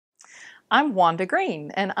I'm Wanda Green,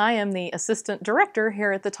 and I am the Assistant Director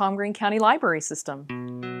here at the Tom Green County Library System.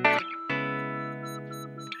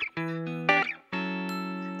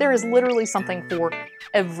 There is literally something for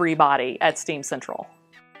everybody at STEAM Central.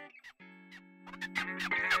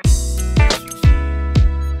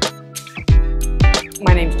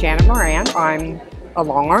 My name's Janet Moran. I'm a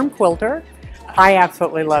long-arm quilter. I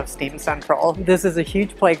absolutely love STEAM Central. This is a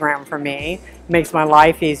huge playground for me. It makes my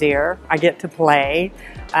life easier. I get to play,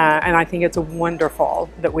 and I think it's wonderful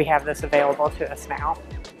that we have this available to us now.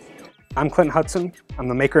 I'm Clint Hudson. I'm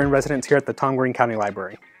the maker in residence here at the Tom Green County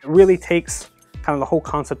Library. It really takes kind of the whole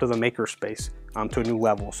concept of the maker space to a new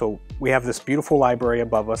level. So we have this beautiful library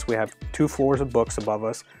above us. We have 2 floors of books above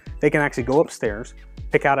us. They can actually go upstairs,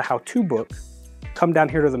 pick out a how-to book, come down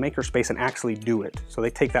here to the makerspace and actually do it. So they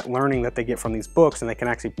take that learning that they get from these books and they can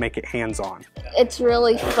actually make it hands-on. It's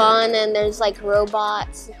really fun, and there's like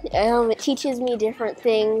robots. It teaches me different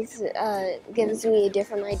things, gives me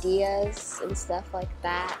different ideas and stuff like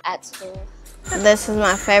that at school. This is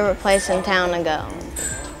my favorite place in town to go.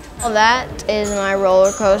 Well, that is my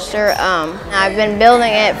roller coaster. I've been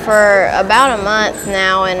building it for about a month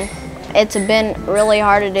now, and it's been really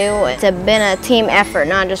hard to do. It's been a team effort,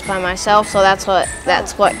 not just by myself, so that's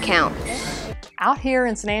what counts. Out here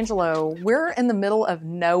in San Angelo, we're in the middle of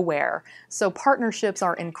nowhere, so partnerships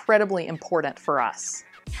are incredibly important for us.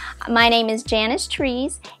 My name is Janice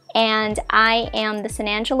Trees, and I am the San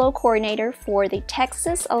Angelo coordinator for the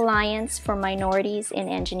Texas Alliance for Minorities in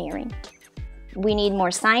Engineering. We need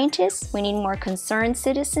more scientists, we need more concerned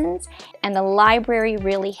citizens, and the library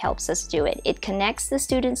really helps us do it. It connects the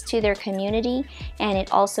students to their community, and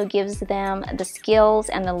it also gives them the skills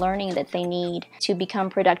and the learning that they need to become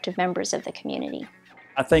productive members of the community.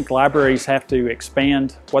 I think libraries have to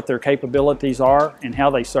expand what their capabilities are and how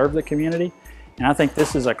they serve the community, and I think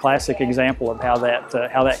this is a classic example of how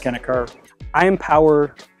that can occur. I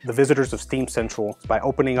empower the visitors of STEAM Central by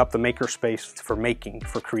opening up the makerspace for making,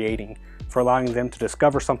 for creating, for allowing them to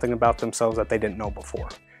discover something about themselves that they didn't know before.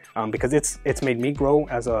 Because it's made me grow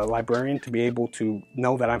as a librarian to be able to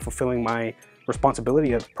know that I'm fulfilling my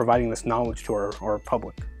responsibility of providing this knowledge to our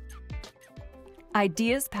public.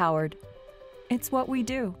 Ideas powered. It's what we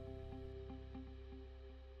do.